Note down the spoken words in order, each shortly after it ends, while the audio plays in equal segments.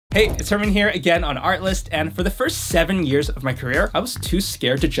Hey, it's Herman here again on Artlist, and for the first 7 years of my career, I was too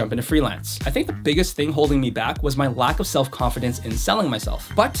scared to jump into freelance. I think the biggest thing holding me back was my lack of self-confidence in selling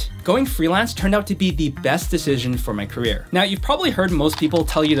myself. But going freelance turned out to be the best decision for my career. Now, you've probably heard most people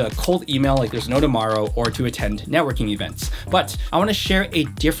tell you to cold email like there's no tomorrow or to attend networking events, but I want to share a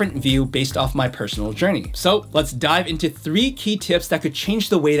different view based off my personal journey. So let's dive into 3 key tips that could change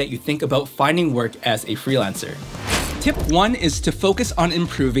the way that you think about finding work as a freelancer. Tip 1 is to focus on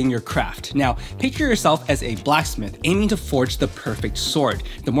improving your craft. Now, picture yourself as a blacksmith aiming to forge the perfect sword.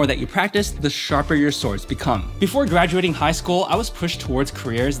 The more that you practice, the sharper your swords become. Before graduating high school, I was pushed towards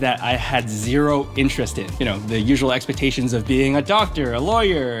careers that I had zero interest in. You know, the usual expectations of being a doctor, a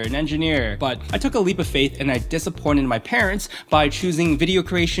lawyer, an engineer. But I took a leap of faith and I disappointed my parents by choosing video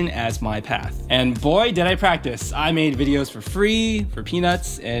creation as my path. And boy, did I practice. I made videos for free, for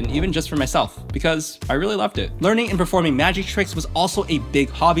peanuts, and even just for myself because I really loved it. Learning and performing magic tricks was also a big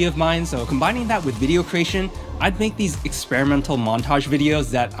hobby of mine, so combining that with video creation, I'd make these experimental montage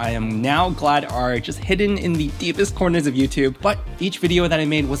videos that I am now glad are just hidden in the deepest corners of YouTube. But each video that I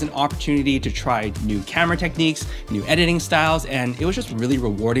made was an opportunity to try new camera techniques, new editing styles, and it was just really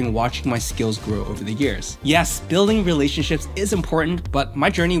rewarding watching my skills grow over the years. Yes, building relationships is important, but my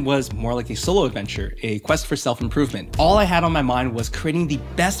journey was more like a solo adventure, a quest for self-improvement. All I had on my mind was creating the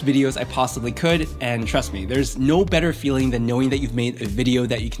best videos I possibly could, and trust me, there's no better feeling than knowing that you've made a video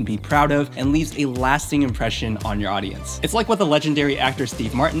that you can be proud of and leaves a lasting impression on your audience. It's like what the legendary actor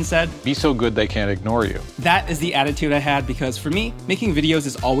Steve Martin said, "Be so good they can't ignore you." That is the attitude I had because for me, making videos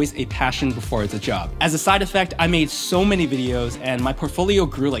is always a passion before it's a job. As a side effect, I made so many videos and my portfolio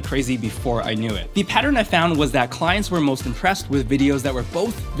grew like crazy before I knew it. The pattern I found was that clients were most impressed with videos that were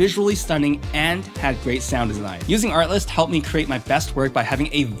both visually stunning and had great sound design. Using Artlist helped me create my best work by having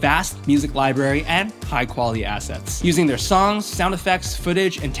a vast music library and high quality assets. Using their songs, sound effects,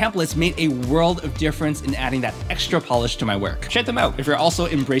 footage, and templates made a world of difference in adding that extra polish to my work. Check them out if you're also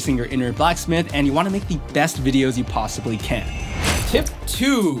embracing your inner blacksmith and you want to make the best videos you possibly can. Tip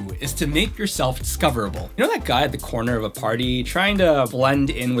 2 is to make yourself discoverable. You know that guy at the corner of a party trying to blend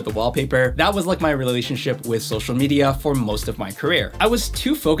in with the wallpaper? That was like my relationship with social media for most of my career. I was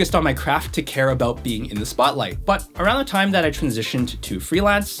too focused on my craft to care about being in the spotlight, but around the time that I transitioned to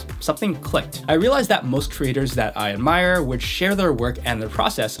freelance, something clicked. I realized that most creators that I admire would share their work and their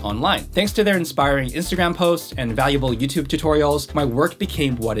process online. Thanks to their inspiring Instagram posts and valuable YouTube tutorials, my work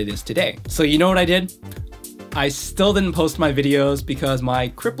became what it is today. So you know what I did? I still didn't post my videos because my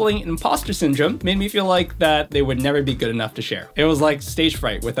crippling imposter syndrome made me feel like that they would never be good enough to share. It was like stage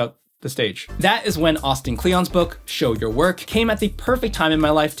fright without the stage. That is when Austin Kleon's book, Show Your Work, came at the perfect time in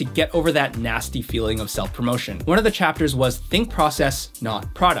my life to get over that nasty feeling of self-promotion. One of the chapters was Think Process,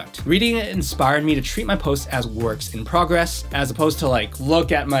 Not Product. Reading it inspired me to treat my posts as works in progress, as opposed to like,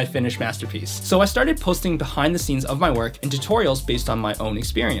 look at my finished masterpiece. So I started posting behind the scenes of my work and tutorials based on my own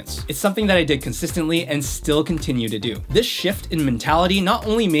experience. It's something that I did consistently and still continue to do. This shift in mentality not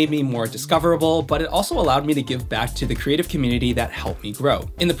only made me more discoverable, but it also allowed me to give back to the creative community that helped me grow.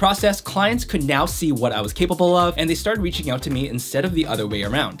 In the process, clients could now see what I was capable of, and they started reaching out to me instead of the other way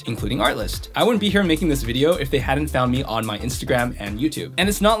around, including Artlist. I wouldn't be here making this video if they hadn't found me on my Instagram and YouTube. And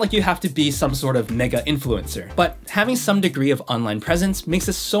it's not like you have to be some sort of mega influencer, but having some degree of online presence makes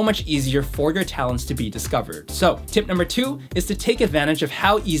it so much easier for your talents to be discovered. So tip number 2 is to take advantage of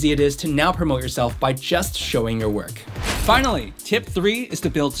how easy it is to now promote yourself by just showing your work. Finally, tip 3 is to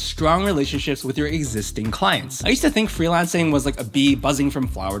build strong relationships with your existing clients. I used to think freelancing was like a bee buzzing from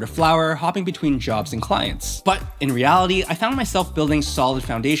flower to flower, hopping between jobs and clients. But in reality, I found myself building solid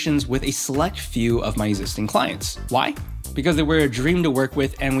foundations with a select few of my existing clients. Why? Because they were a dream to work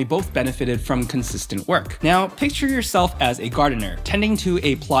with and we both benefited from consistent work. Now, picture yourself as a gardener, tending to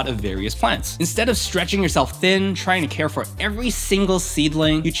a plot of various plants. Instead of stretching yourself thin, trying to care for every single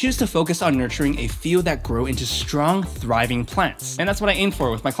seedling, you choose to focus on nurturing a few that grow into strong, thriving plants. And that's what I aim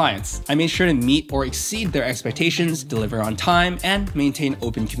for with my clients. I made sure to meet or exceed their expectations, deliver on time, and maintain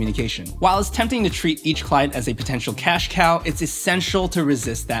open communication. While it's tempting to treat each client as a potential cash cow, it's essential to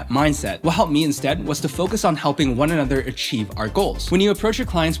resist that mindset. What helped me instead was to focus on helping one another achieve our goals. When you approach your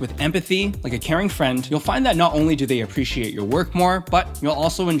clients with empathy, like a caring friend, you'll find that not only do they appreciate your work more, but you'll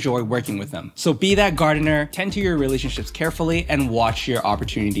also enjoy working with them. So be that gardener, tend to your relationships carefully, and watch your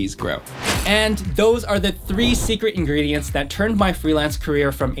opportunities grow. And those are the 3 secret ingredients that turned my freelance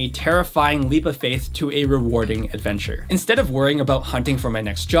career from a terrifying leap of faith to a rewarding adventure. Instead of worrying about hunting for my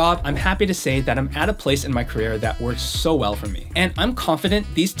next job, I'm happy to say that I'm at a place in my career that works so well for me. And I'm confident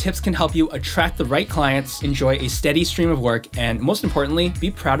these tips can help you attract the right clients, enjoy a steady stream of work, and most importantly,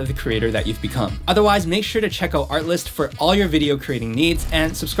 be proud of the creator that you've become. Otherwise, make sure to check out Artlist for all your video creating needs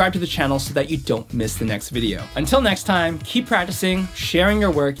and subscribe to the channel so that you don't miss the next video. Until next time, keep practicing, sharing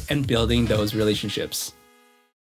your work, and building those relationships.